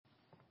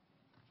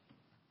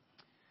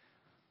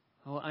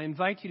Well, I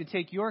invite you to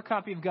take your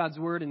copy of God's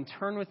Word and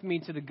turn with me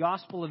to the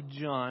Gospel of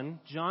John.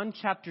 John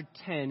chapter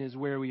 10 is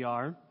where we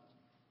are.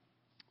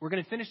 We're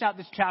going to finish out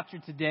this chapter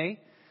today.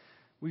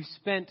 We've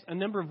spent a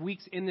number of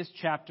weeks in this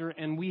chapter,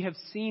 and we have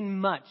seen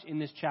much in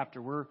this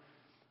chapter. We're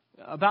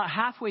about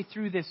halfway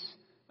through this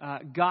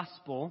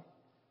Gospel,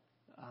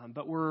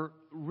 but we're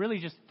really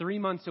just 3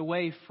 months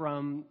away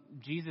from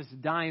Jesus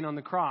dying on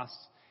the cross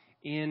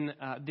in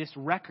this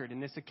record,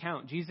 in this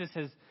account. Jesus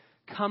has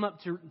come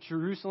up to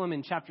Jerusalem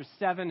in chapter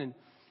 7, and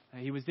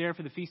he was there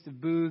for the Feast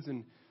of Booths,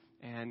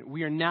 and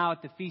we are now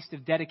at the Feast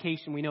of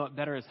Dedication. We know it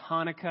better as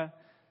Hanukkah.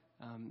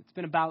 It's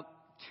been about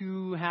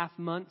 2.5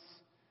 months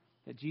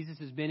that Jesus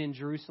has been in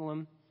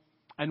Jerusalem.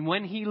 And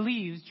when he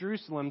leaves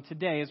Jerusalem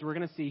today, as we're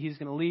going to see, he's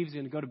going to leave. He's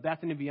going to go to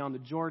Bethany beyond the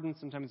Jordan.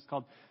 Sometimes it's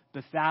called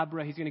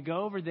Bethabara. He's going to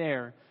go over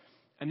there.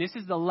 And this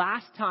is the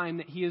last time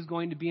that he is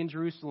going to be in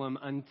Jerusalem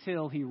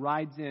until he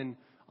rides in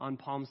on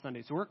Palm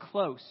Sunday. So we're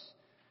close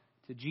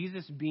to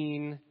Jesus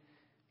being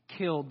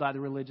killed by the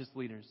religious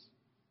leaders.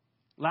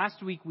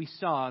 Last week we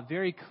saw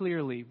very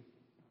clearly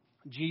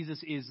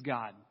Jesus is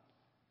God.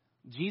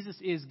 Jesus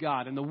is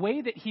God. And the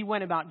way that he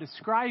went about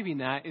describing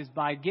that is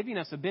by giving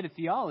us a bit of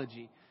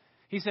theology.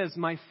 He says,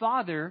 my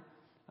Father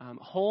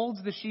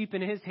holds the sheep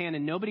in his hand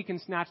and nobody can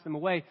snatch them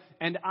away.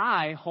 And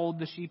I hold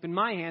the sheep in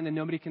my hand and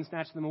nobody can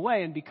snatch them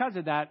away. And because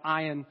of that,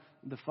 I and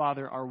the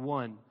Father are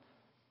one.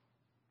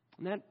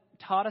 And that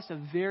taught us a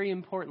very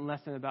important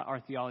lesson about our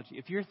theology.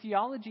 If your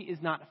theology is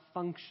not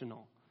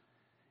functional,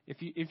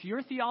 if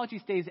your theology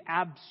stays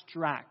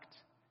abstract,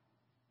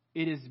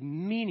 it is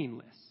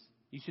meaningless.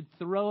 You should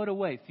throw it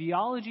away.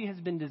 Theology has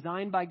been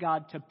designed by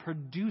God to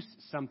produce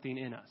something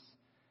in us.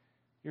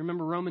 You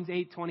remember Romans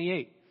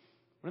 8:28.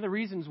 One of the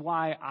reasons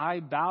why I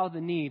bow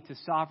the knee to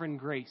sovereign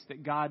grace,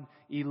 that God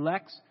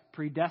elects,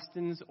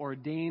 predestines,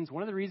 ordains,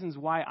 one of the reasons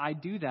why I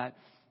do that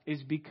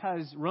is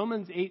because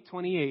Romans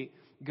 8:28,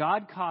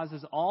 God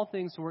causes all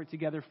things to work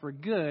together for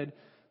good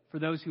for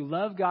those who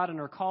love God and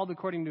are called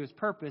according to his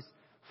purpose.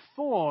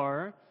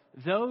 For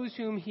those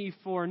whom he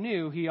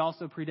foreknew, he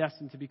also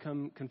predestined to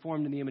become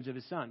conformed in the image of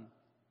his Son.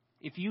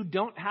 If you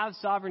don't have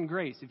sovereign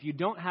grace, if you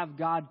don't have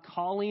God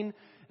calling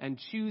and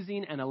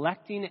choosing and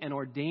electing and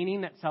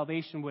ordaining that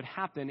salvation would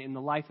happen in the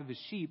life of his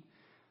sheep,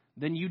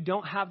 then you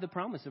don't have the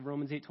promise of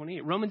Romans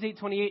 8:28. Romans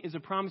 8:28 is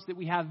a promise that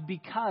we have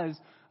because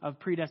of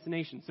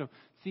predestination. So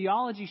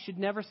theology should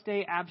never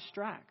stay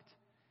abstract.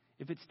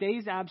 If it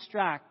stays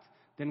abstract,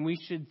 then we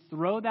should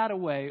throw that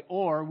away,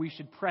 or we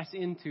should press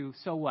into,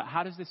 so what?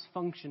 How does this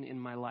function in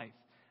my life?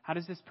 How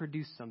does this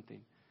produce something?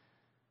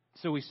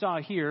 So we saw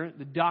here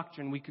the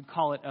doctrine, we could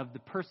call it, of the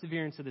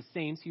perseverance of the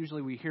saints.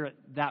 Usually we hear it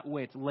that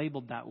way. It's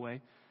labeled that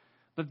way.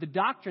 But the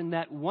doctrine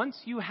that once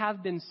you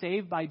have been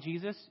saved by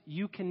Jesus,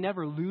 you can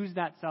never lose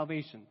that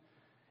salvation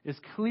is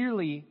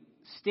clearly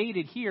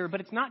stated here,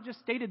 but it's not just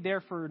stated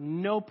there for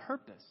no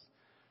purpose.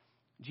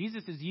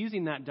 Jesus is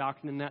using that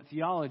doctrine and that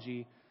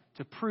theology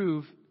to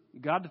prove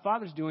God the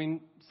Father's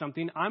doing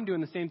something, I'm doing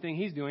the same thing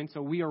he's doing,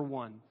 so we are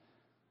one.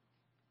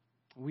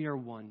 We are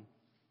one.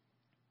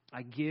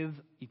 I give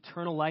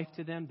eternal life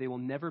to them. They will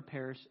never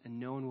perish, and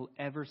no one will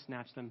ever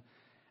snatch them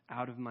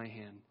out of my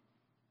hand.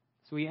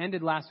 So we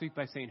ended last week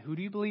by saying, who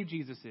do you believe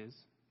Jesus is?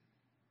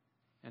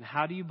 And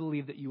how do you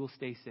believe that you will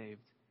stay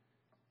saved?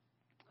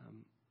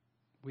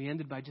 We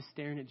ended by just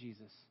staring at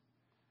Jesus.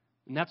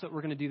 And that's what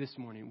we're going to do this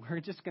morning.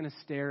 We're just going to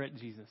stare at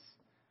Jesus.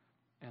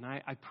 And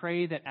I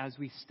pray that as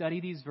we study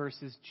these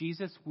verses,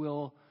 Jesus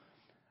will,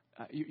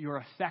 your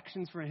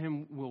affections for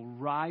him will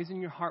rise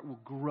in your heart, will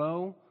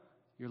grow,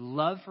 your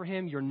love for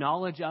him, your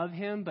knowledge of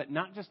him, but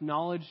not just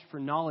knowledge for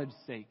knowledge's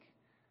sake,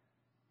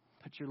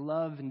 but your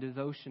love and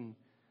devotion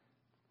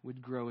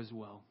would grow as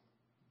well.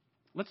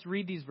 Let's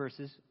read these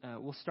verses.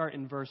 We'll start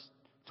in verse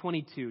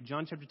 22,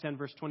 John chapter 10,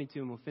 verse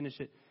 22, and we'll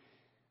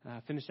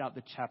finish out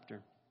the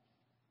chapter.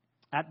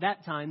 At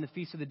that time, the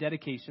Feast of the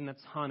Dedication,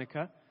 that's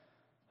Hanukkah,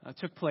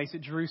 took place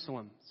at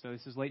Jerusalem. So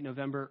this is late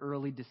November,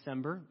 early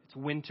December. It's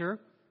winter,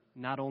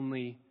 not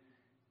only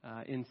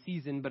in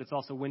season, but it's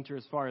also winter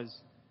as far as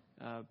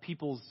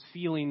people's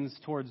feelings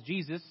towards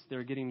Jesus.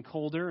 They're getting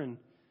colder, and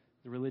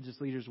the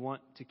religious leaders want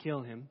to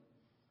kill him.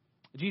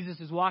 Jesus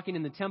is walking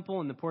in the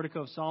temple in the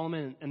portico of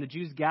Solomon, and the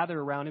Jews gather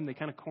around him. They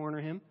kind of corner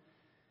him,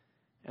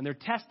 and they're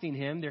testing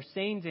him. They're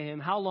saying to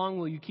him, how long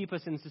will you keep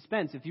us in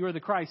suspense? If you are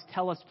the Christ,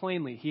 tell us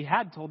plainly. He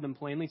had told them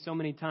plainly so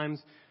many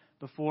times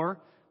before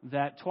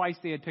that twice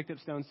they had picked up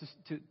stones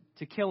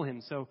to kill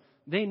him. So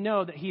they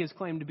know that he has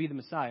claimed to be the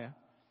Messiah,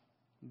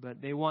 but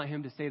they want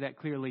him to say that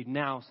clearly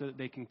now so that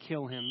they can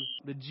kill him.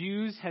 The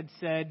Jews had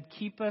said,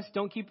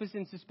 don't keep us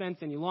in suspense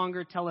any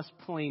longer, tell us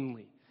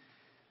plainly.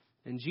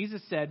 And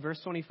Jesus said, verse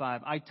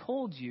 25, I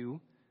told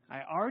you,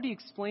 I already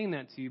explained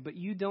that to you, but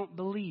you don't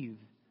believe.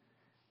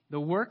 The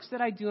works that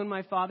I do in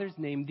my Father's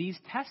name, these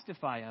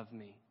testify of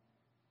me,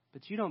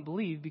 but you don't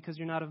believe because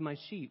you're not of my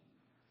sheep.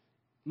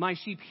 My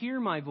sheep hear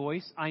my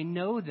voice, I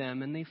know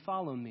them, and they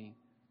follow me.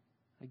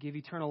 I give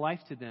eternal life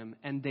to them,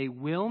 and they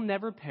will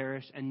never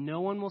perish, and no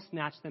one will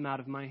snatch them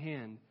out of my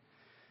hand.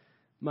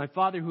 My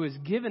Father who has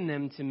given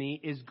them to me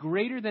is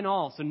greater than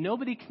all, so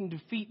nobody can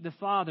defeat the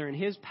Father in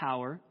his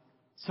power.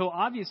 So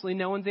obviously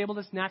no one's able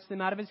to snatch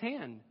them out of his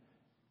hand.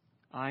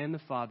 I and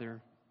the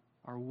Father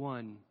are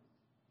one.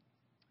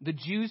 The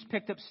Jews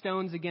picked up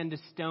stones again to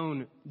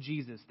stone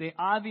Jesus. They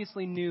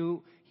obviously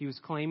knew he was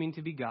claiming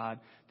to be God.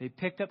 They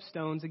picked up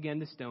stones again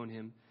to stone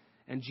him.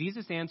 And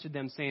Jesus answered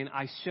them, saying,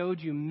 I showed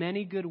you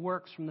many good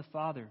works from the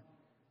Father.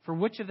 For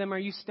which of them are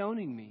you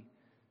stoning me?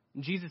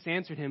 And Jesus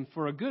answered him,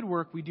 for a good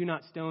work we do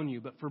not stone you,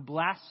 but for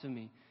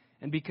blasphemy,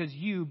 and because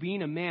you,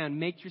 being a man,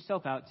 make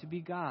yourself out to be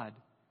God.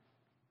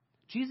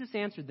 Jesus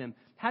answered them,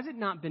 has it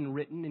not been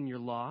written in your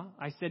law,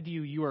 I said to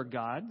you, you are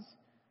gods?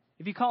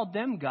 If you called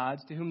them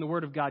gods to whom the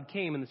word of God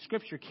came, and the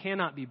scripture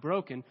cannot be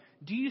broken,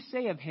 do you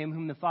say of him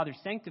whom the Father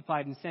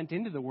sanctified and sent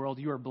into the world,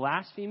 you are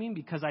blaspheming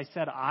because I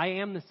said I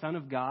am the Son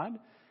of God?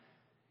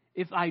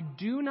 If I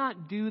do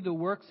not do the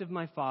works of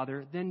my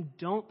Father, then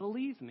don't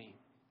believe me.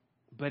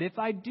 But if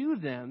I do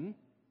them,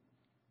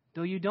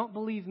 though you don't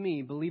believe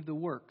me, believe the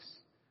works,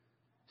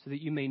 so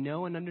that you may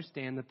know and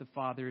understand that the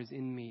Father is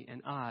in me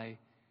and I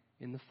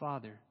in the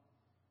Father.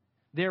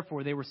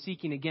 Therefore, they were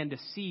seeking again to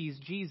seize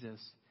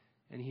Jesus,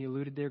 and he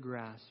eluded their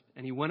grasp.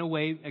 And he went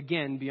away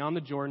again beyond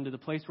the Jordan to the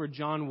place where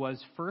John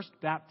was first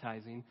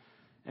baptizing,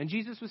 and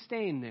Jesus was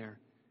staying there.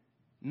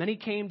 Many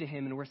came to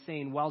him and were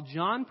saying, while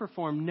John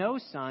performed no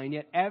sign,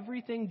 yet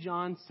everything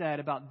John said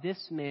about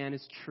this man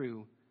is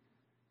true.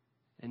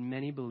 And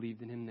many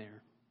believed in him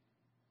there.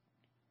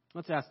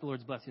 Let's ask the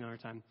Lord's blessing on our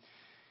time.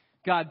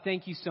 God,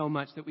 thank you so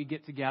much that we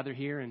get to gather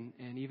here, and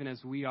even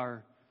as we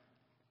are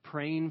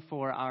praying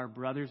for our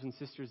brothers and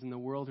sisters in the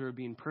world who are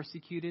being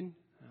persecuted,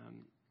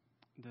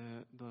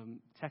 the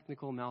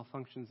technical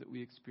malfunctions that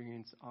we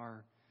experience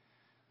are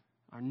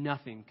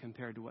nothing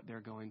compared to what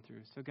they're going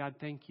through. So God,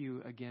 thank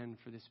you again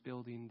for this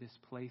building, this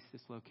place,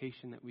 this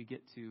location that we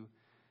get to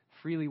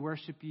freely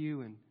worship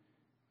you. And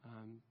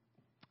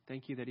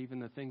thank you that even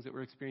the things that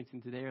we're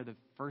experiencing today are the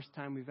first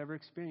time we've ever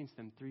experienced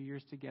them 3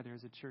 years together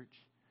as a church.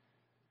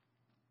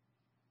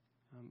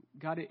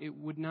 God, it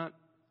would not,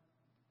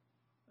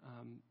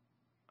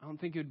 I don't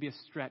think it would be a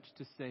stretch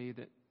to say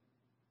that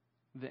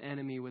the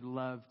enemy would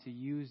love to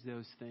use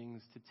those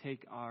things to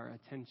take our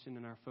attention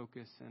and our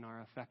focus and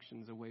our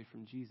affections away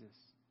from Jesus.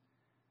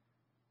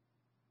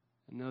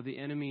 And though the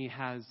enemy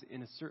has,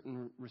 in a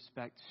certain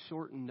respect,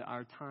 shortened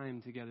our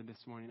time together this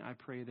morning, I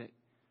pray that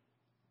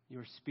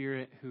your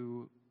Spirit,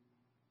 who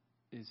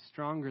is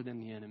stronger than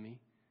the enemy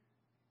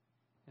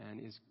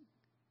and is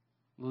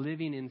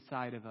living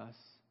inside of us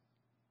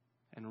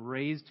and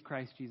raised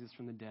Christ Jesus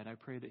from the dead, I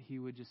pray that he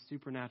would just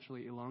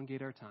supernaturally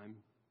elongate our time,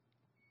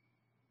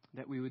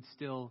 that we would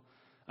still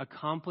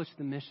accomplish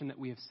the mission that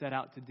we have set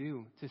out to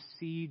do, to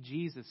see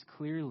Jesus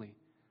clearly,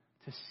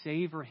 to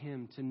savor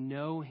him, to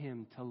know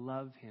him, to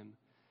love him,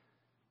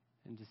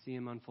 and to see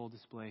him on full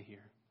display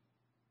here.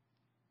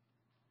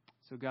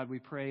 So God, we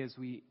pray, as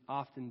we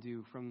often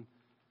do from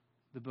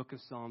the book of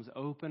Psalms,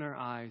 open our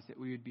eyes that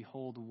we would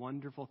behold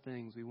wonderful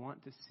things. We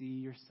want to see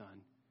your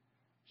Son.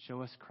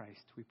 Show us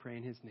Christ. We pray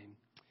in his name.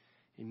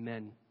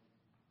 Amen.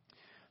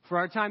 For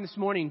our time this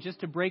morning, just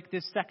to break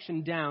this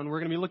section down, we're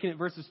going to be looking at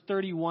verses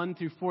 31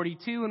 through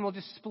 42, and we'll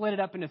just split it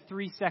up into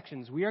 3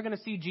 sections. We are going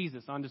to see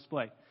Jesus on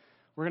display.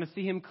 We're going to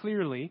see him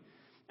clearly.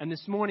 And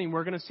this morning,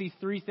 we're going to see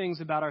 3 things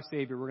about our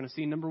Savior. We're going to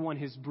see, number 1,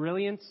 his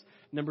brilliance,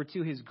 number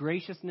 2, his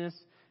graciousness,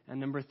 and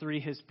number 3,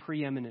 his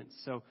preeminence.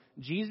 So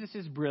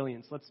Jesus'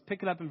 brilliance. Let's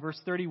pick it up in verse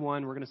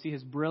 31. We're going to see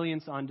his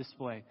brilliance on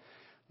display.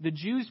 The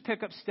Jews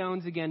pick up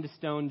stones again to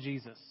stone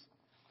Jesus.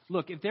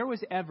 Look, if there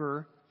was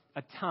ever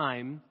a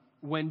time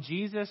when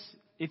Jesus,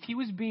 if he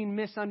was being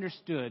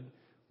misunderstood,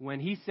 when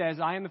he says,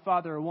 I and the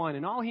Father are one,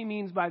 and all he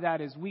means by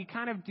that is we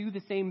kind of do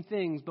the same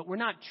things, but we're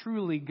not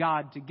truly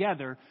God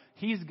together.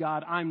 He's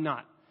God, I'm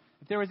not.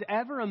 If there was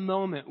ever a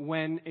moment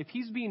when, if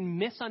he's being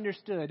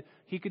misunderstood,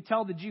 he could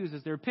tell the Jews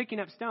as they're picking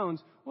up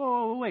stones,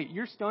 whoa, wait,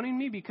 you're stoning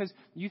me because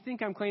you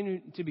think I'm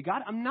claiming to be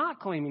God? I'm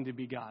not claiming to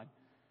be God.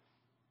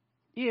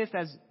 If,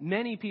 as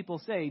many people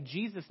say,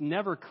 Jesus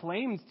never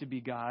claimed to be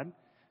God,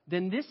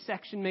 then this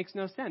section makes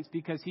no sense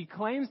because he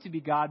claims to be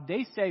God.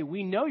 They say,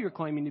 we know you're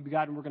claiming to be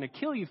God and we're going to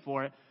kill you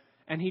for it.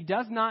 And he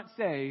does not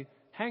say,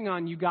 hang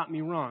on, you got me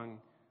wrong.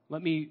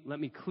 Let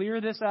me clear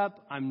this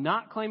up. I'm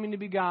not claiming to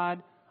be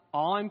God.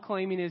 All I'm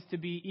claiming is to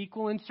be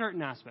equal in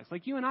certain aspects.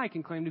 Like you and I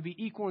can claim to be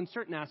equal in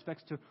certain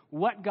aspects to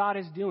what God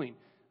is doing.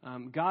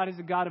 God is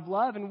a God of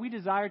love, and we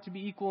desire to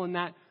be equal in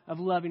that of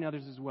loving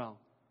others as well.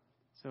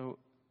 So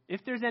if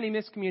there's any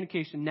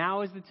miscommunication,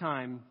 now is the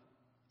time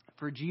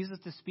for Jesus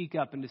to speak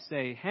up and to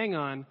say, hang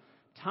on,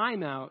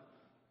 time out,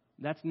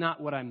 that's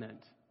not what I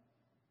meant.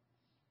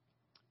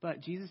 But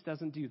Jesus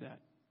doesn't do that.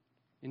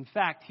 In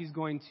fact, he's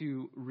going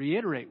to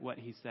reiterate what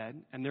he said,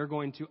 and they're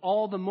going to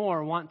all the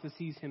more want to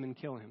seize him and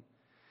kill him.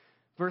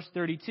 Verse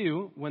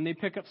 32, when they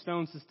pick up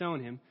stones to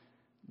stone him,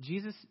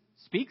 Jesus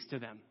speaks to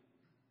them.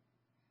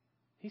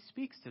 He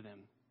speaks to them.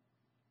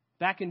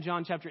 Back in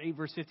John chapter 8,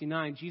 verse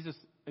 59, Jesus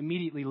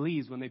immediately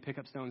leaves when they pick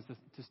up stones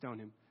to stone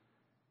him.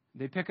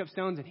 They pick up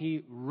stones and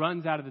he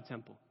runs out of the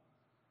temple.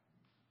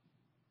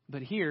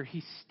 But here,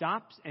 he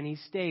stops and he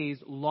stays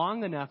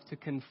long enough to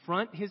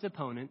confront his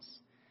opponents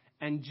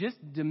and just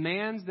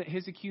demands that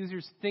his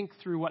accusers think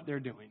through what they're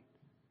doing.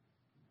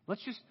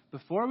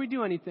 Before we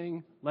do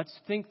anything, let's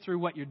think through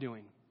what you're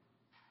doing.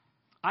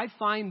 I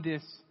find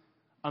this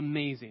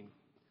amazing.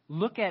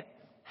 Look at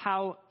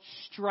how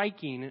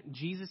striking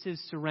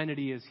Jesus'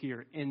 serenity is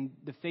here in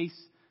the face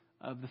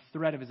of the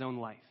threat of his own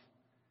life.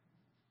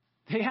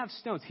 They have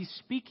stones. He's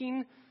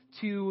speaking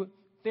to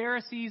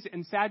Pharisees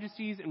and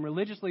Sadducees and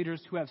religious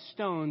leaders who have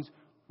stones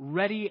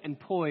ready and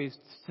poised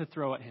to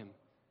throw at him.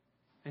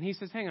 And he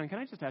says, hang on, can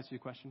I just ask you a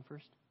question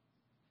first?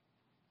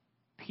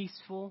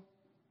 Peaceful,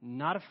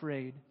 not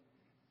afraid.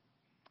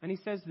 And he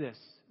says this,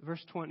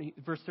 verse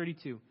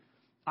 32.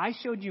 I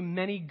showed you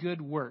many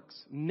good works.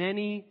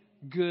 Many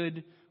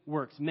good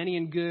works. Many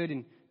in good.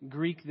 In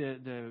Greek,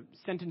 the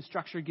sentence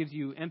structure gives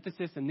you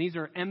emphasis, and these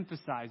are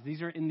emphasized.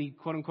 These are in the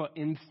quote-unquote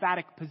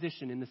emphatic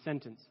position in the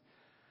sentence.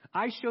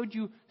 I showed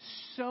you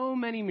so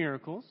many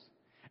miracles,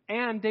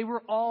 and they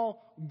were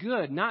all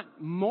good. Not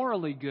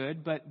morally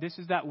good, but this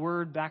is that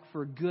word back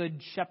for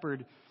good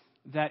shepherd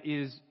that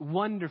is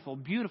wonderful,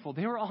 beautiful.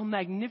 They were all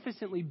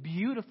magnificently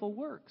beautiful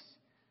works.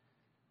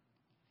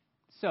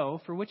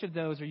 So, for which of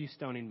those are you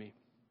stoning me?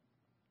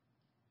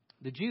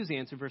 The Jews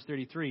answer, verse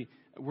 33,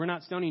 we're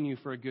not stoning you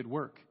for a good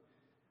work.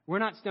 We're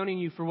not stoning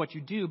you for what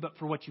you do, but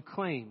for what you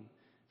claim.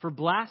 For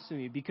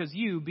blasphemy, because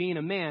you, being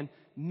a man,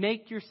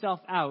 make yourself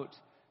out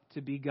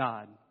to be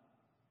God.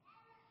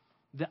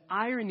 The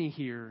irony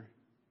here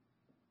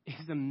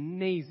is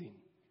amazing.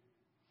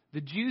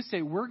 The Jews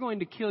say, we're going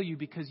to kill you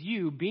because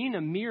you, being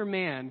a mere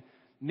man,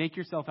 make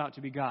yourself out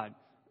to be God.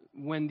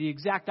 When the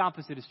exact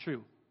opposite is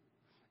true.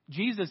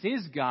 Jesus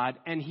is God,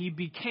 and he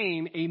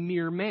became a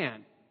mere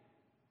man.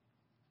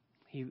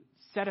 He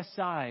set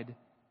aside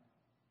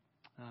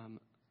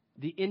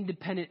the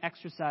independent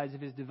exercise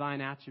of his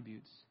divine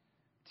attributes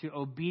to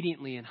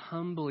obediently and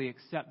humbly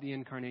accept the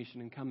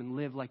incarnation and come and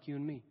live like you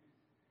and me.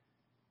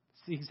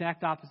 It's the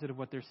exact opposite of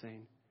what they're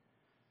saying.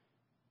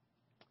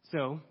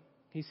 So,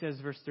 he says,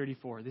 verse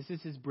 34, this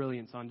is his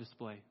brilliance on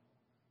display.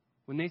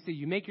 When they say,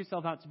 you make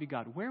yourself out to be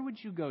God, where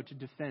would you go to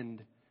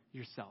defend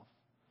yourself?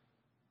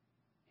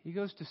 He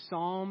goes to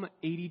Psalm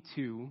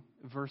 82,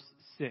 verse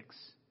 6.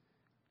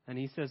 And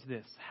he says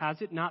this,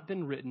 has it not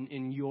been written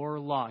in your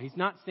law? He's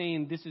not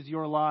saying this is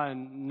your law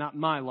and not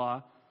my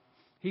law.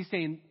 He's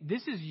saying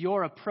this is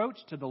your approach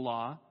to the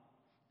law,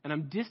 and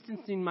I'm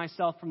distancing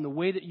myself from the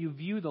way that you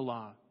view the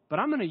law. But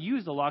I'm going to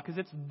use the law because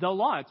it's the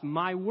law. It's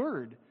my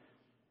word.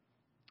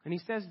 And he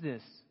says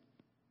this,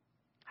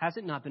 has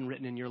it not been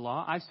written in your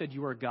law? I said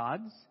you are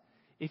gods.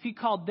 If he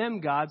called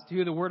them gods to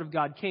whom the word of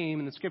God came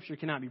and the scripture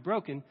cannot be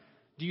broken,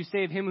 do you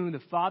say of him whom the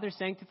Father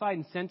sanctified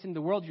and sent into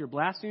the world, you're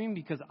blaspheming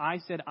because I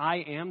said I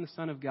am the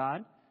Son of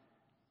God?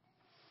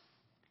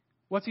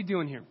 What's he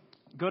doing here?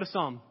 Go to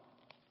Psalm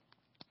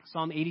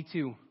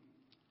 82.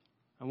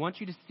 I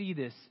want you to see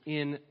this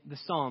in the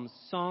Psalms.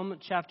 Psalm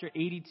chapter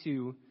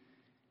 82.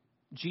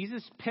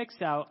 Jesus picks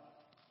out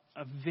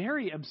a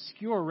very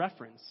obscure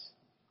reference.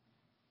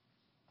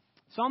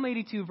 Psalm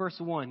 82, verse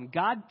 1.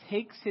 God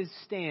takes his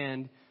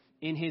stand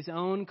in his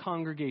own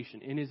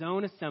congregation, in his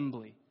own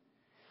assembly.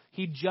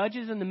 He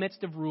judges in the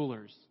midst of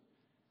rulers.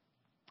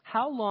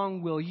 How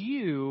long will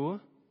you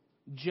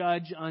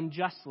judge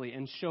unjustly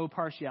and show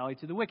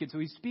partiality to the wicked? So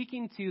he's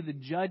speaking to the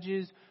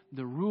judges,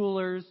 the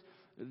rulers,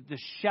 the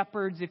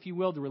shepherds, if you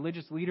will, the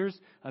religious leaders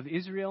of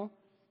Israel.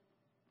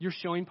 You're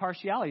showing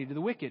partiality to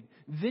the wicked.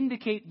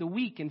 Vindicate the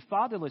weak and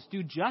fatherless.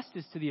 Do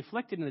justice to the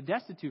afflicted and the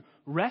destitute.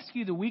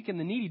 Rescue the weak and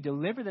the needy.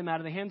 Deliver them out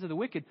of the hands of the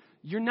wicked.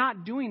 You're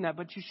not doing that,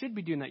 but you should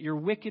be doing that. You're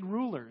wicked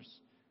rulers.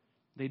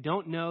 They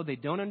don't know. They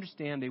don't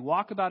understand. They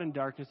walk about in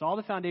darkness. All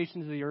the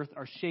foundations of the earth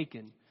are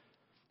shaken.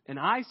 And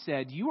I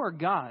said, you are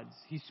gods.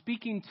 He's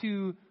speaking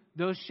to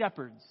those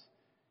shepherds.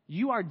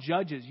 You are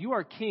judges. You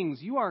are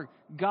kings. You are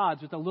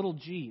gods with a little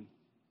g.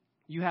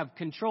 You have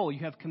control.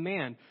 You have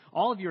command.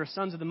 All of you are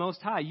sons of the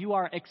Most High. You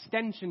are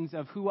extensions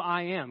of who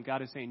I am,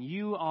 God is saying.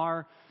 You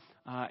are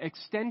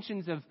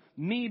extensions of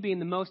me being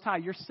the Most High.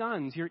 You're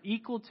sons. You're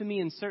equal to me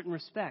in certain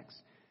respects.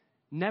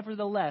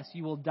 Nevertheless,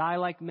 you will die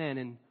like men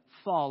and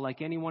fall like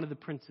any one of the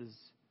princes.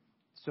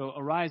 So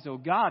arise, O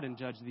God, and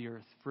judge the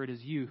earth, for it is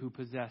you who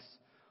possess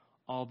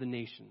all the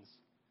nations.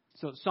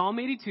 So Psalm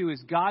 82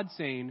 is God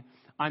saying,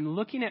 I'm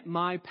looking at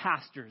my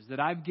pastors that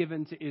I've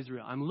given to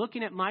Israel. I'm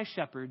looking at my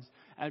shepherds,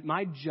 at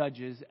my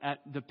judges, at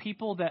the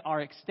people that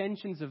are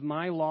extensions of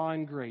my law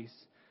and grace,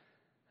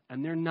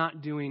 and they're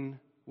not doing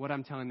what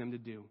I'm telling them to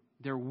do.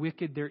 They're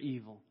wicked, they're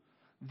evil.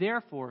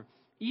 Therefore,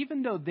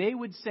 even though they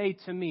would say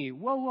to me,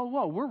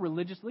 whoa, we're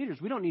religious leaders.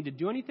 We don't need to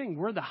do anything.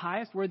 We're the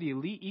highest, we're the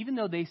elite. Even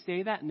though they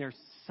say that and they're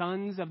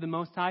sons of the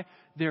Most High,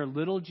 they're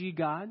little g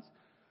gods,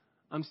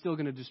 I'm still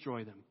going to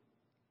destroy them.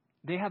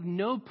 They have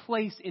no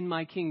place in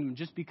my kingdom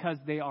just because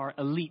they are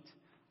elite,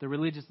 the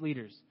religious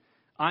leaders.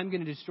 I'm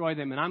going to destroy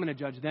them and I'm going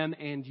to judge them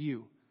and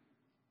you.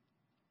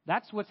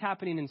 That's what's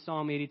happening in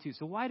Psalm 82.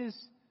 So why does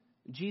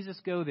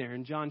Jesus go there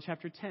in John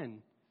chapter 10?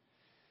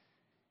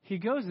 He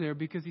goes there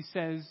because he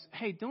says,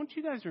 hey, don't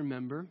you guys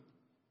remember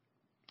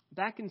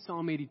back in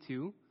Psalm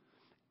 82,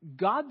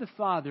 God the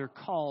Father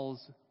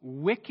calls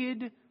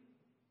wicked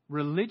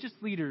religious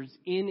leaders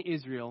in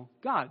Israel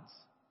gods.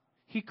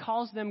 He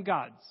calls them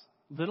gods.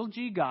 Little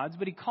g gods,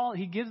 but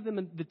he gives them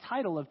the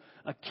title of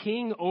a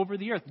king over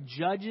the earth,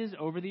 judges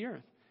over the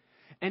earth.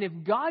 And if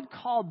God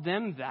called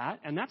them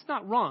that, and that's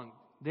not wrong,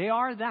 they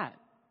are that,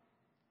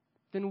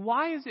 then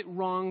why is it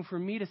wrong for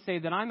me to say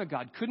that I'm a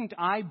god? Couldn't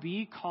I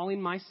be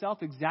calling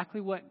myself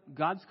exactly what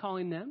God's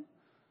calling them?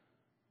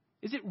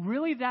 Is it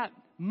really that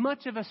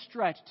much of a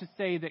stretch to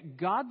say that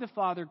God the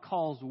Father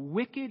calls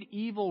wicked,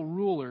 evil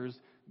rulers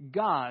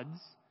gods,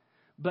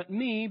 but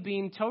me,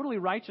 being totally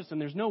righteous, and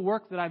there's no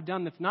work that I've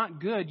done that's not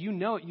good, you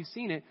know it, you've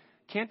seen it,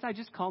 can't I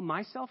just call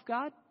myself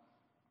God?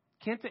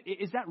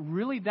 Is that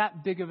really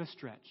that big of a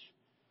stretch?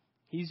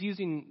 He's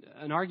using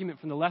an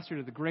argument from the lesser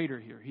to the greater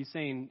here. He's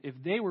saying if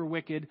they were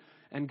wicked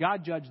and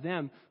God judged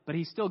them, but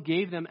he still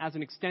gave them as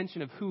an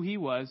extension of who he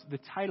was, the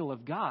title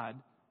of God,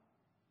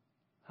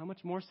 how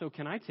much more so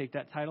can I take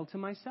that title to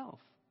myself?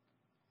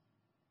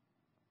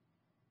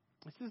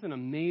 This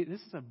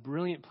is a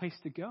brilliant place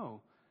to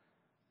go.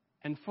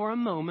 And for a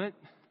moment,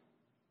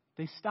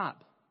 they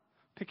stop.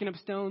 Picking up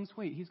stones.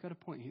 Wait, he's got a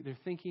point. They're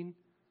thinking.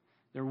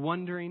 They're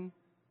wondering.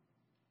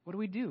 What do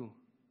we do?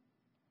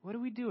 What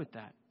do we do with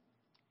that?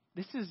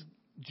 This is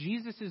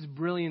Jesus'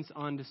 brilliance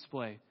on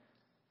display.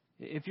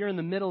 If you're in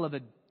the middle of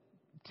a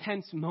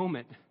tense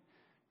moment,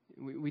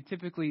 we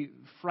typically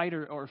fright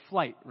or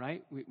flight,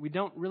 right? We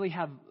don't really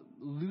have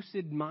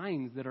lucid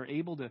minds that are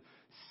able to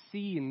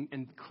see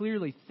and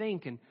clearly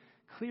think and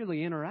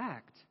clearly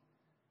interact.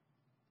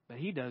 But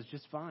he does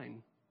just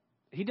fine.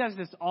 He does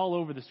this all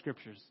over the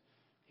Scriptures.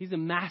 He's a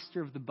master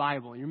of the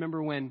Bible. You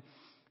remember when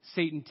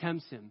Satan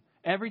tempts him?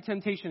 Every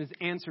temptation is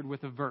answered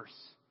with a verse.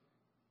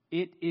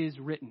 It is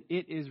written.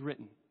 It is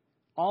written.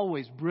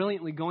 Always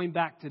brilliantly going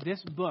back to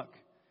this book.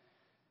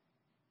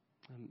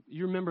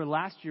 You remember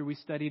last year we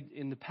studied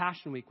in the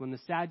Passion Week when the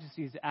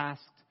Sadducees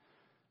asked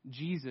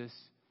Jesus,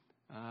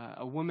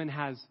 a woman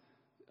has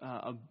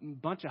a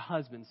bunch of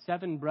husbands,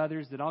 7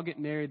 brothers that all get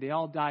married, they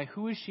all die.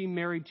 Who is she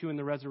married to in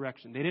the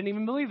resurrection? They didn't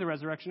even believe the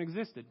resurrection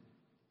existed.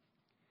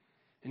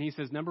 And he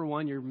says, number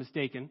 1, you're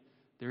mistaken.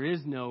 There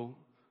is no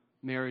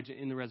marriage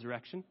in the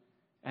resurrection.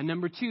 And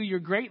number 2, you're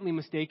greatly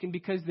mistaken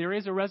because there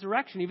is a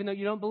resurrection, even though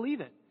you don't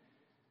believe it.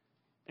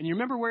 And you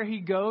remember where he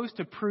goes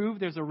to prove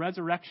there's a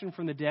resurrection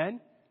from the dead?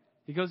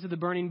 He goes to the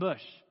burning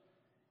bush.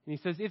 And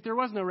he says, if there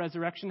was no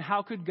resurrection,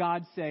 how could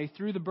God say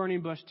through the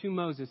burning bush to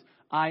Moses,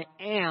 I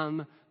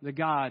am the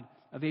God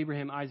of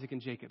Abraham, Isaac,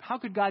 and Jacob? How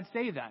could God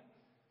say that?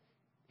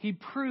 He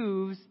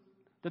proves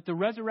that the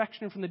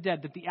resurrection from the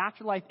dead, that the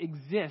afterlife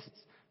exists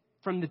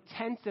from the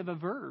tense of a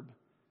verb.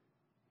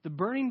 The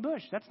burning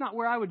bush, that's not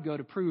where I would go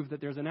to prove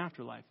that there's an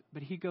afterlife.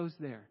 But he goes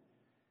there.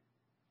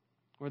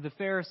 Or the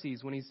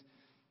Pharisees, when he's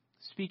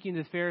speaking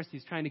to the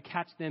Pharisees, trying to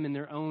catch them in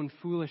their own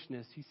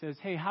foolishness, he says,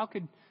 hey, how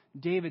could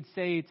David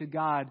say to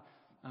God,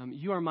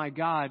 you are my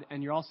God,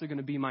 and you're also going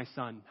to be my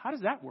son? How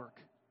does that work?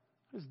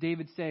 How does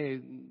David say,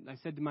 I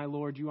said to my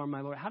Lord, you are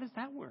my Lord? How does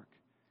that work?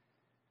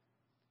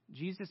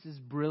 Jesus'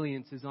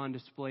 brilliance is on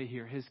display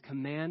here. His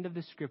command of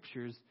the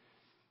Scriptures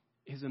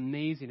is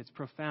amazing. It's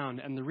profound.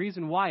 And the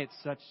reason why it's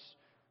such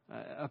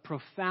a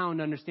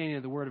profound understanding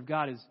of the Word of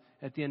God is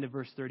at the end of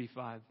verse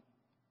 35.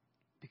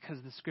 Because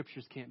the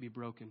Scriptures can't be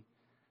broken.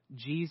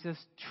 Jesus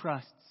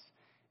trusts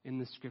in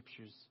the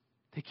Scriptures.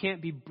 They can't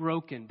be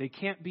broken. They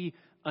can't be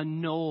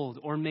annulled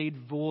or made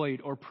void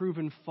or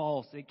proven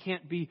false. It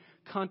can't be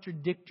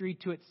contradictory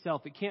to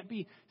itself. It can't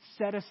be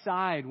set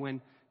aside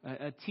when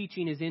a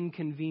teaching is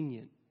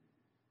inconvenient.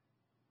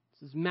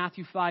 This is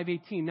Matthew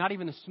 5:18. Not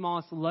even the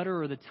smallest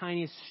letter or the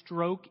tiniest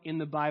stroke in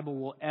the Bible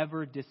will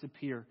ever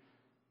disappear.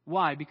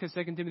 Why? Because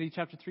 2 Timothy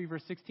chapter 3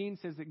 verse 16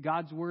 says that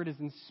God's word is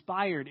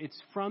inspired. It's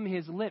from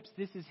his lips.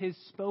 This is his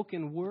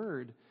spoken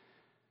word.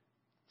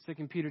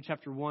 2 Peter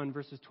chapter 1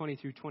 verses 20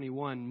 through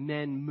 21.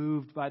 Men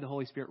moved by the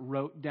Holy Spirit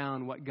wrote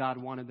down what God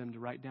wanted them to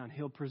write down.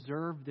 He'll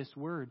preserve this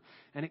word,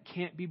 and it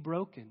can't be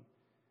broken.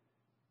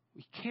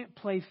 We can't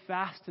play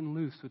fast and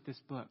loose with this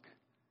book.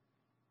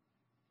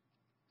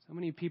 So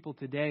many people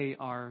today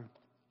are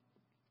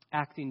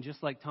acting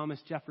just like Thomas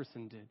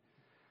Jefferson did.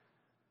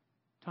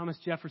 Thomas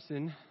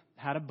Jefferson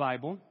had a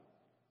Bible,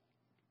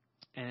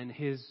 and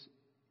his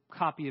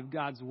copy of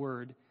God's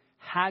word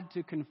had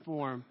to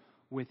conform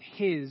with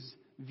his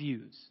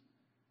views.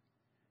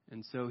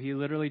 And so he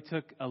literally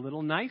took a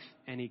little knife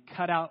and he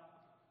cut out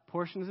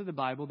portions of the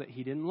Bible that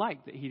he didn't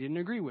like, that he didn't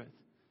agree with.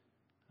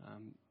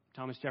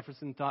 Thomas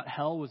Jefferson thought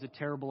hell was a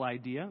terrible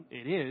idea.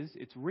 It is.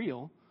 It's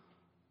real.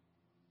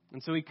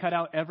 And so he cut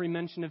out every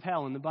mention of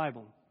hell in the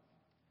Bible.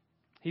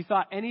 He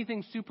thought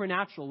anything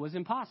supernatural was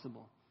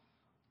impossible.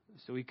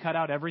 So he cut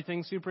out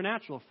everything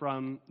supernatural,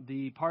 from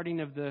the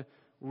parting of the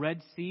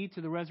Red Sea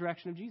to the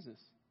resurrection of Jesus.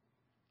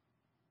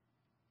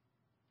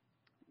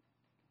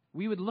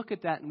 We would look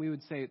at that and we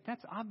would say,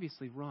 that's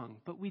obviously wrong.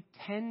 But we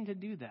tend to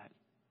do that.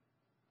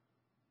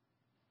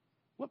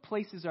 What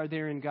places are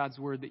there in God's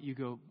word that you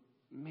go,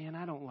 man,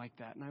 I don't like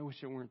that, and I wish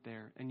it weren't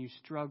there, and you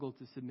struggle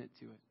to submit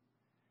to it?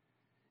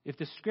 If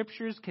the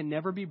Scriptures can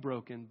never be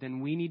broken,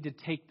 then we need to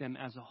take them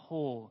as a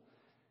whole.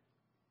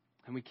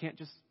 And we can't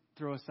just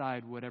throw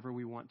aside whatever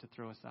we want to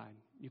throw aside.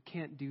 You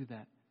can't do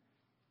that.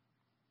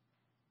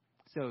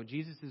 So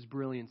Jesus'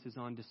 brilliance is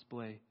on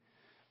display.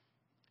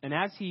 And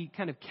as he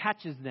kind of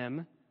catches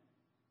them,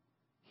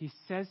 he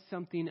says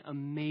something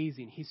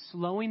amazing. He's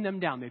slowing them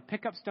down. They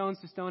pick up stones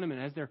to stone him,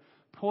 and as they're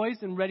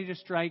poised and ready to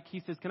strike, he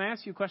says, "Can I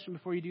ask you a question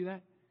before you do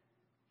that?"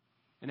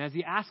 And as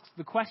he asks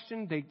the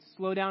question, they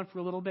slow down for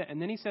a little bit.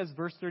 And then he says,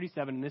 verse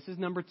 37, and this is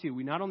number 2.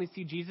 We not only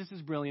see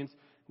Jesus' brilliance,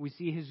 we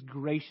see his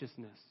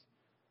graciousness.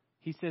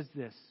 He says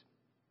this,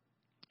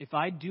 "If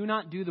I do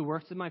not do the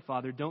works of my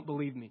Father, don't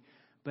believe me.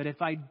 But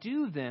if I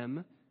do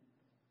them,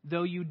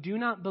 though you do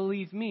not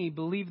believe me,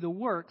 believe the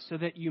works, so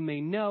that you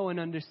may know and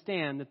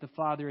understand that the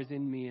Father is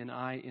in me and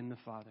I in the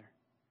Father."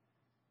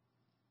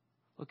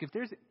 Look, if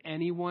there's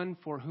anyone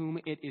for whom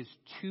it is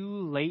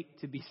too late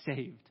to be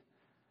saved,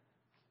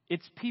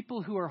 it's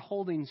people who are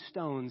holding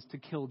stones to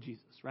kill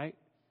Jesus, right?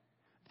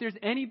 If there's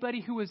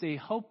anybody who is a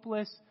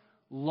hopeless,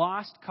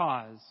 lost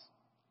cause,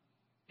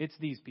 it's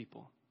these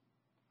people.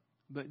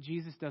 But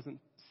Jesus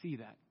doesn't see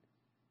that.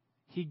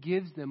 He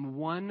gives them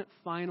one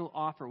final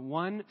offer,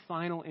 one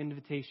final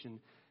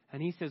invitation.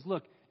 And he says,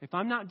 look, if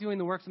I'm not doing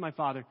the works of my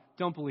Father,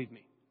 don't believe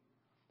me.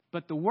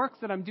 But the works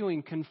that I'm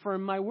doing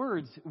confirm my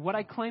words, what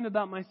I claim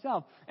about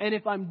myself. And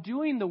if I'm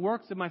doing the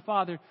works of my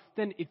Father,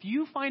 then if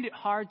you find it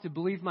hard to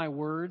believe my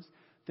words,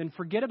 then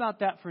forget about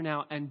that for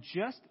now and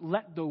just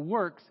let the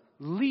works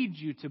lead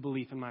you to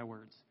belief in my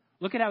words.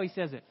 Look at how he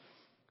says it.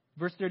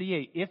 Verse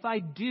 38, "If I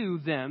do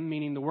them,"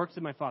 meaning the works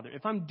of my Father,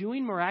 if I'm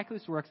doing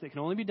miraculous works that can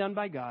only be done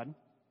by God,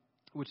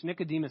 which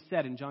Nicodemus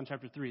said in John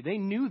chapter 3, they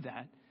knew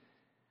that,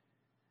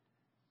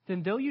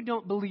 "then though you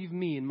don't believe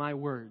me in my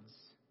words,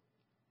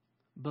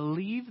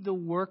 believe the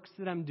works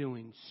that I'm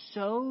doing,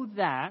 so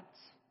that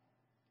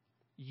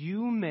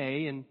you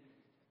may," and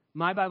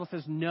my Bible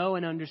says know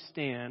and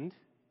understand.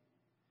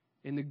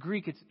 In the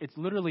Greek, it's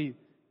literally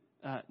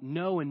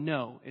know and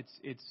know.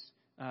 It's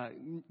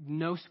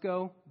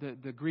gnosko,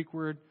 the Greek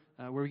word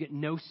where we get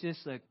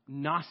gnosis, like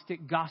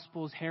Gnostic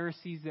gospels,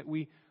 heresies that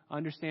we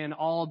understand,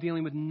 all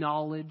dealing with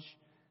knowledge.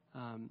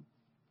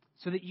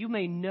 So that you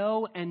may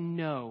know and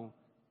know.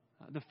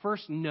 The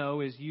first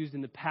know is used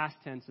in the past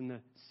tense, and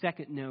the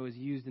second know is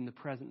used in the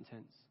present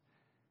tense.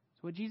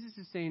 So what Jesus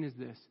is saying is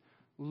this: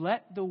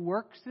 let the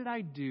works that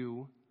I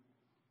do,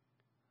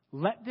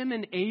 let them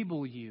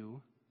enable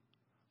you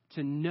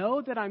to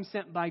know that I'm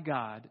sent by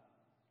God,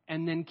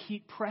 and then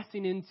keep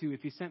pressing into,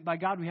 if he's sent by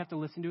God, we have to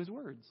listen to his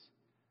words.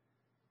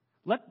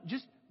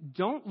 Just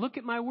don't look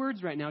at my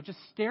words right now. Just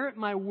stare at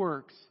my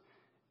works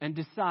and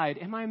decide,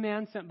 am I a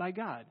man sent by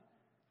God?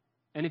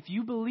 And if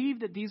you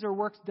believe that these are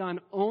works done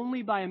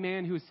only by a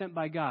man who is sent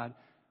by God,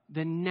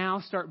 then now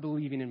start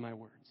believing in my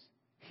words.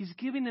 He's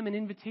giving them an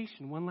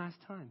invitation one last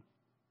time.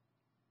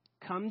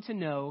 Come to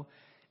know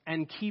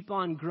and keep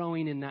on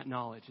growing in that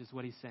knowledge is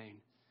what he's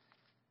saying.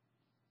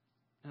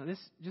 Now this,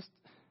 just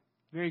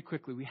very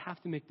quickly, we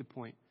have to make the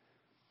point.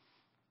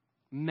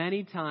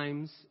 Many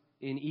times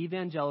in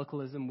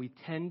evangelicalism, we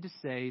tend to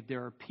say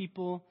there are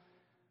people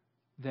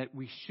that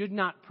we should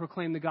not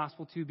proclaim the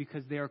gospel to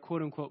because they are,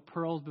 quote unquote,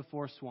 pearls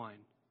before swine.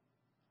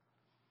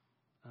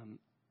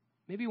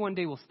 Maybe one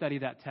day we'll study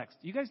that text.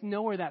 You guys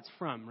know where that's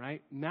from,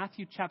 right?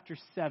 Matthew chapter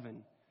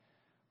 7.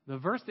 The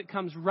verse that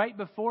comes right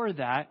before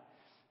that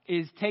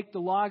is take the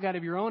log out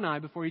of your own eye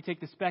before you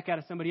take the speck out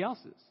of somebody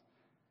else's.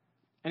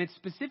 And it's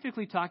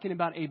specifically talking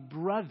about a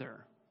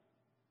brother.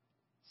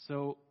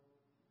 So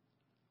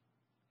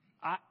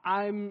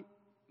I'm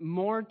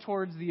more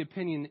towards the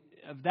opinion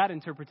of that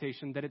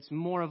interpretation that it's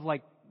more of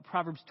like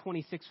Proverbs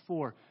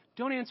 26:4.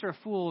 Don't answer a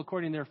fool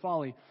according to their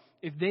folly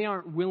if they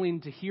aren't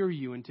willing to hear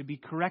you and to be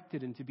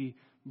corrected and to be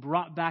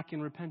brought back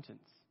in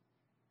repentance.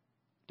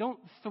 Don't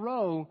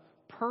throw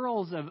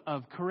pearls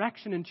of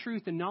correction and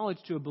truth and knowledge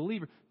to a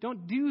believer.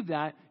 Don't do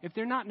that if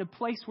they're not in a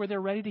place where they're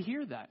ready to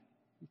hear that.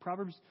 In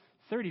Proverbs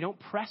 30, don't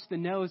press the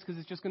nose because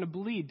it's just going to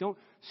bleed. Don't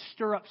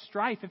stir up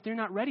strife if they're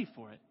not ready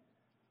for it.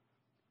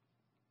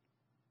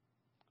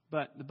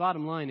 But the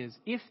bottom line is,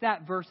 if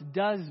that verse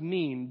does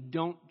mean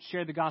don't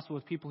share the gospel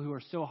with people who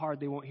are so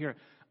hard they won't hear it,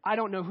 I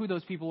don't know who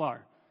those people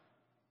are.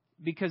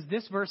 Because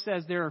this verse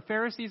says there are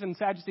Pharisees and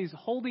Sadducees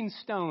holding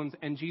stones,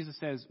 and Jesus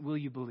says, will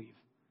you believe?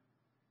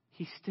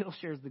 He still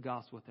shares the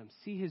gospel with them.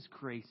 See his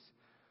grace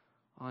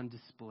on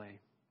display.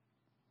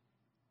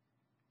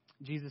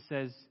 Jesus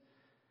says,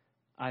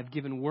 I've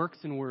given works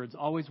and words,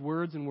 always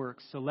words and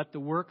works. So let the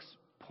works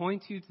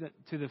point you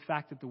to the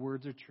fact that the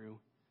words are true.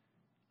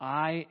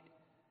 I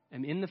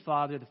am in the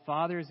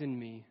Father is in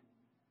me.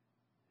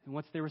 And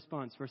what's their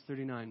response? Verse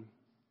 39.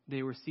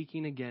 They were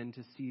seeking again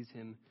to seize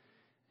him,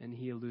 and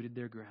he eluded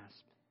their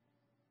grasp.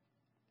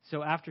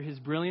 So after his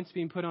brilliance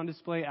being put on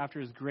display, after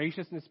his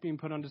graciousness being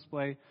put on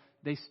display,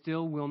 they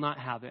still will not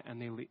have it,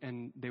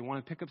 and they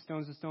want to pick up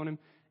stones to stone him,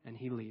 and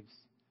he leaves.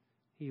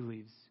 He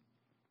leaves.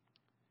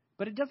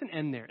 But it doesn't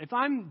end there. If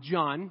I'm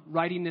John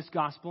writing this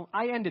gospel,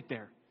 I end it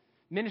there.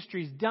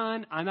 Ministry's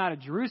done. I'm out of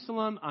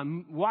Jerusalem.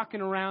 I'm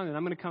walking around, and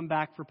I'm going to come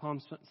back for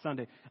Palm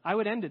Sunday. I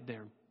would end it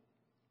there.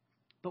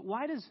 But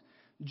why does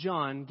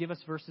John give us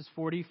verses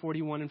 40,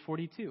 41, and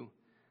 42?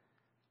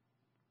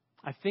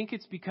 I think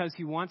it's because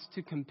he wants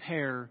to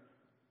compare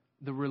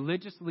the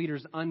religious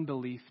leaders'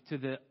 unbelief to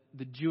the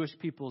Jewish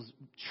people's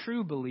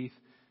true belief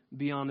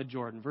beyond the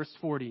Jordan. Verse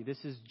 40,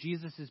 this is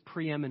Jesus'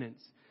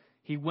 preeminence.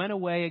 He went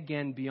away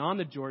again beyond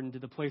the Jordan to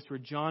the place where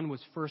John was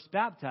first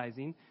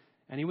baptizing,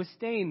 and he was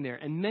staying there.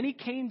 And many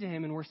came to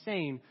him and were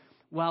saying,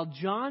 while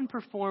John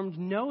performed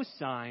no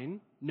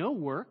sign, no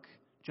work,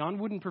 John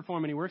wouldn't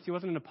perform any works. He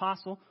wasn't an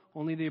apostle.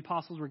 Only the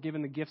apostles were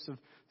given the gifts of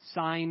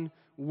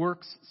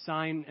works,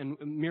 sign, and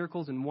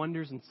miracles and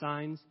wonders and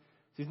signs.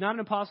 So he's not an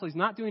apostle. He's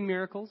not doing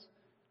miracles.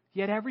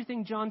 Yet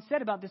everything John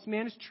said about this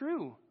man is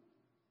true.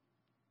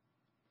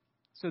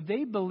 So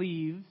they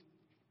believe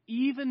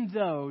even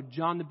though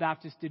John the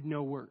Baptist did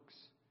no works.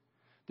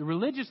 The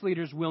religious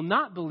leaders will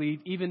not believe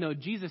even though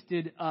Jesus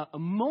did a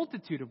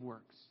multitude of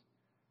works.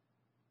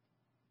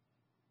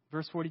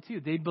 Verse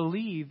 42, they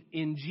believe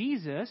in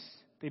Jesus,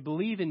 they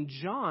believe in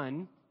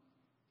John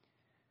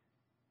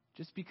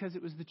just because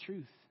it was the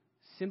truth.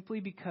 Simply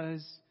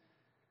because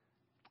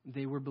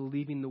they were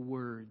believing the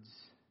words.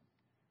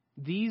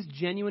 These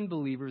genuine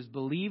believers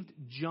believed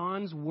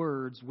John's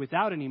words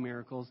without any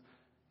miracles.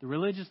 The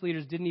religious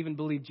leaders didn't even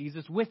believe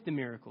Jesus with the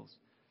miracles.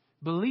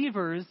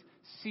 Believers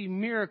see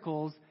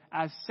miracles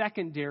as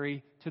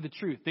secondary to the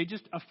truth. They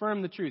just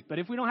affirm the truth. But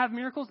if we don't have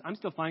miracles, I'm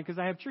still fine because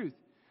I have truth.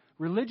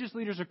 Religious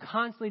leaders are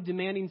constantly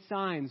demanding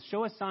signs.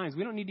 Show us signs.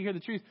 We don't need to hear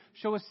the truth.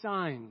 Show us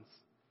signs.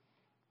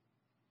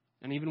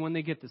 And even when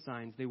they get the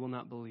signs, they will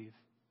not believe.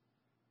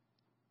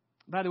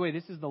 By the way,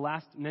 this is the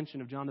last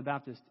mention of John the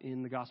Baptist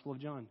in the Gospel of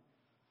John.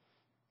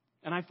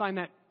 And I find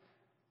that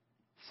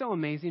so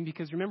amazing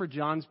because remember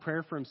John's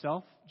prayer for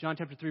himself? John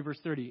chapter 3, verse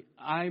 30.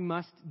 I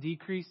must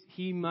decrease,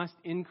 he must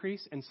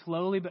increase. And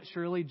slowly but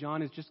surely,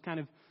 John is just kind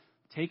of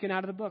taken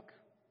out of the book.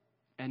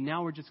 And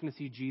now we're just going to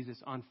see Jesus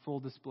on full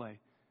display.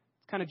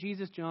 It's kind of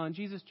Jesus, John,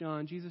 Jesus,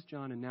 John, Jesus,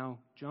 John. And now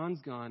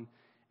John's gone,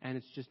 and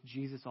it's just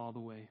Jesus all the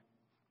way.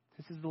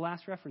 This is the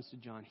last reference to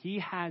John. He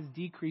has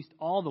decreased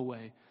all the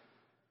way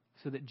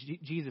so that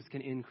Jesus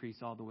can increase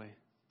all the way.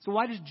 So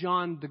why does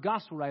John, the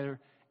gospel writer,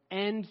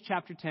 end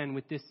chapter 10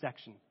 with this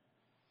section?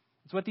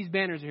 It's what these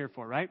banners are here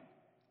for, right?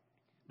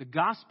 The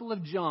Gospel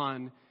of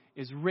John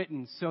is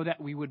written so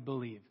that we would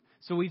believe.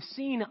 So we've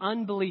seen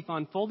unbelief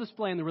on full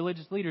display in the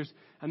religious leaders.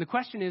 And the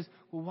question is,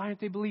 well, why aren't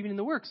they believing in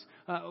the works?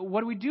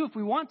 What do we do if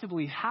we want to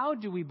believe? How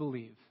do we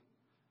believe?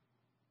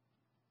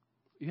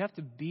 You have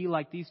to be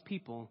like these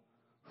people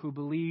who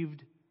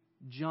believed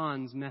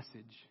John's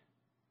message.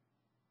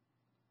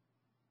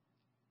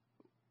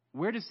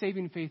 Where does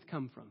saving faith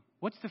come from?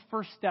 What's the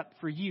first step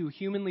for you,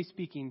 humanly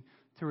speaking,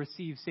 to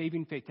receive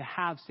saving faith, to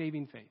have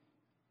saving faith?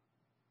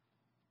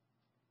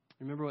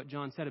 Remember what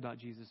John said about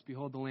Jesus.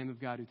 Behold the Lamb of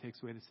God who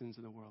takes away the sins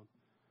of the world.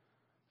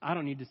 I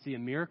don't need to see a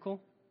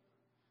miracle.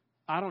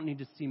 I don't need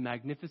to see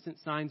magnificent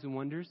signs and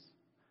wonders.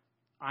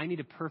 I need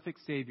a perfect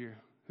Savior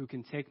who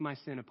can take my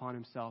sin upon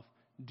himself,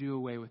 do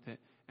away with it,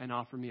 and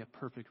offer me a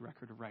perfect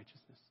record of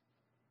righteousness.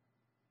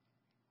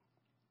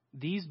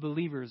 These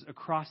believers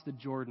across the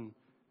Jordan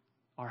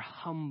are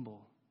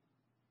humble.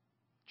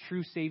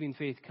 True saving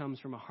faith comes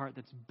from a heart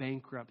that's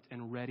bankrupt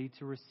and ready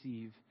to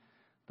receive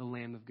the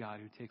Lamb of God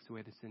who takes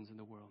away the sins of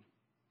the world.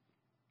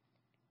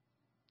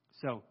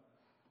 So,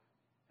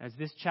 as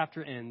this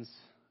chapter ends,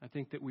 I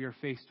think that we are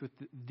faced with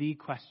the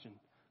question.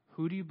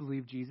 Who do you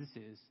believe Jesus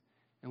is,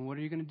 and what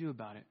are you going to do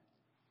about it?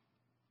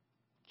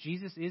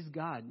 Jesus is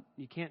God.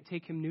 You can't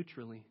take him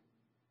neutrally.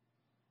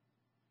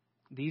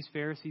 These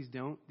Pharisees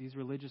don't. These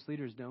religious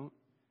leaders don't.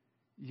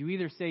 You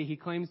either say he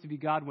claims to be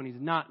God when he's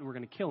not and we're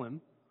going to kill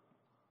him,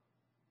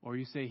 or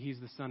you say he's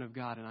the Son of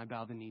God and I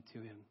bow the knee to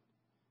him.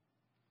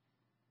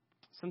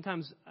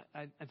 Sometimes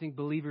I think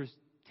believers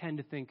tend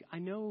to think, I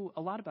know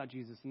a lot about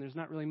Jesus and there's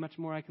not really much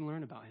more I can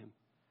learn about him.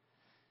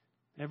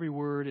 Every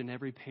word and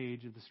every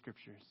page of the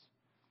Scriptures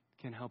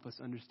can help us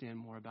understand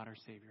more about our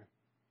Savior.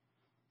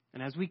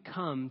 And as we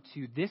come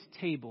to this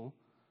table,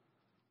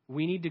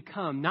 we need to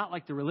come not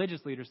like the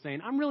religious leaders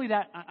saying, I'm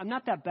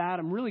not that bad,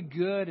 I'm really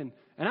good, and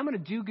I'm going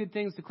to do good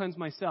things to cleanse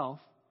myself.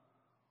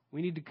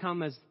 We need to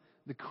come as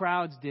the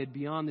crowds did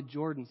beyond the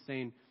Jordan,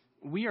 saying,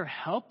 we are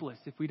helpless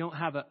if we don't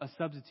have a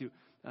substitute.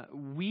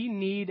 We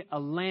need a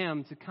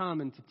lamb to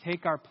come and to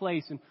take our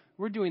place. And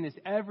we're doing this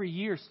every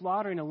year,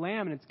 slaughtering a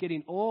lamb, and it's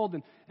getting old.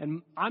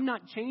 And I'm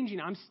not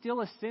changing. I'm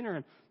still a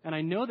sinner. And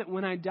I know that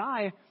when I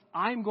die,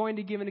 I'm going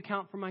to give an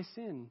account for my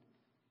sin.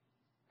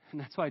 And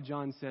that's why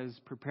John says,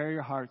 prepare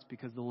your hearts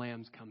because the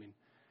Lamb's coming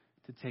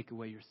to take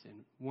away your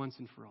sin once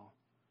and for all.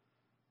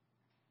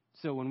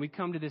 So when we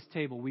come to this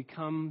table, we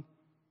come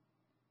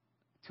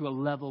to a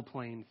level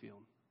playing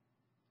field.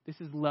 This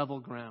is level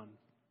ground.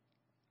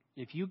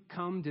 If you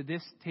come to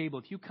this table,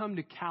 if you come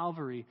to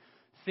Calvary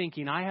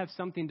thinking, I have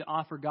something to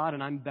offer God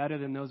and I'm better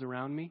than those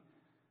around me,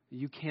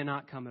 you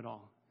cannot come at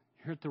all.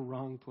 You're at the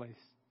wrong place.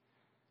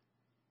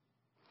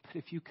 But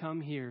if you come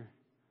here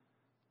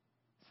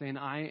saying,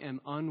 I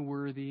am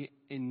unworthy,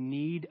 in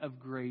need of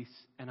grace,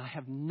 and I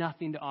have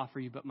nothing to offer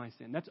you but my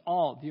sin. That's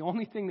all. The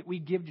only thing that we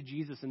give to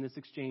Jesus in this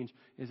exchange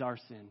is our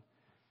sin.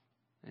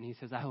 And he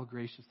says, I will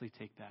graciously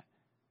take that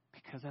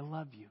because I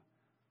love you,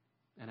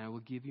 and I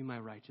will give you my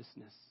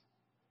righteousness.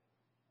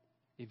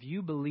 If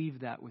you believe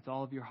that with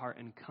all of your heart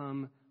and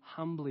come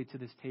humbly to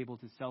this table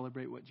to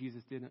celebrate what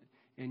Jesus did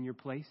in your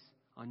place,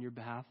 on your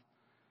behalf,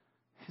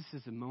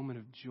 this is a moment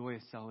of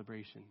joyous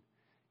celebration.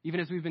 Even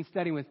as we've been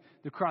studying with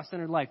the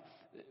cross-centered life,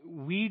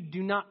 we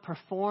do not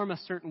perform a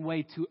certain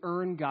way to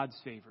earn God's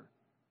favor.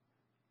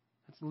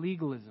 That's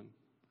legalism.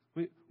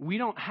 We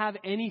don't have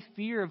any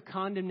fear of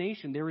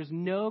condemnation. There is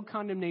no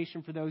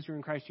condemnation for those who are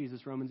in Christ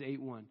Jesus, Romans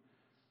 8:1,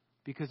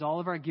 because all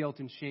of our guilt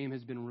and shame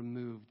has been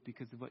removed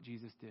because of what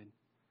Jesus did.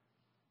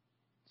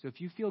 So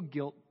if you feel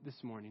guilt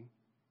this morning,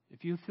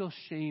 if you feel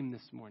shame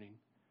this morning,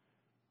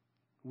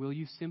 will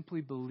you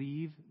simply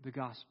believe the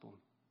gospel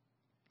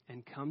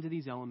and come to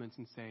these elements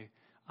and say,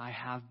 I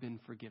have been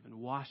forgiven,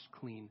 washed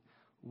clean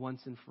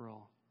once and for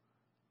all?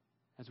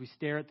 As we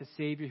stare at the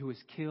Savior who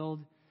was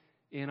killed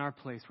in our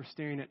place, we're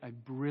staring at a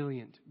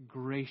brilliant,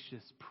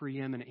 gracious,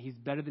 preeminent. He's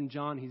better than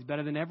John. He's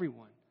better than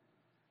everyone.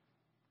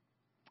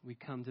 We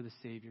come to the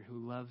Savior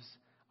who loves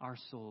our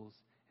souls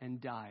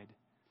and died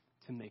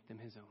to make them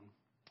his own.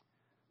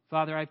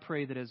 Father, I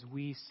pray that as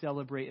we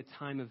celebrate a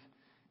time of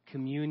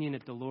communion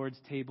at the Lord's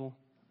table,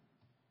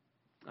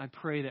 I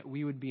pray that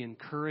we would be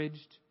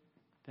encouraged,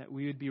 that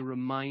we would be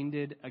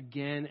reminded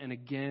again and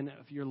again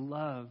of your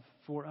love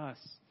for us.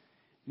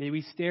 May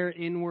we stare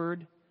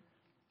inward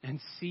and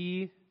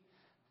see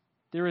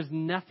there is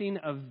nothing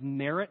of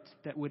merit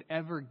that would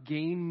ever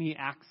gain me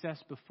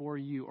access before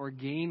you or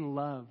gain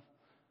love.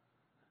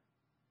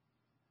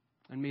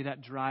 And may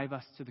that drive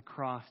us to the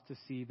cross to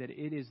see that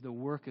it is the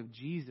work of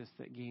Jesus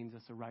that gains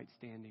us a right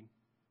standing.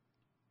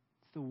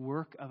 It's the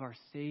work of our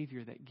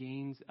Savior that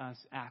gains us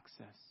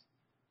access.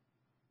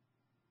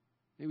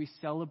 May we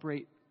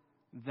celebrate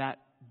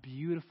that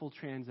beautiful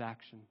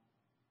transaction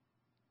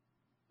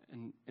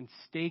and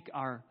stake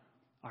our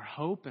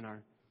hope and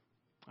our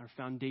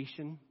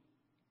foundation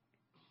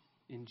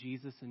in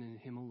Jesus and in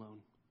him alone.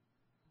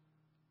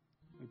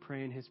 We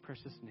pray in his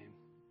precious name.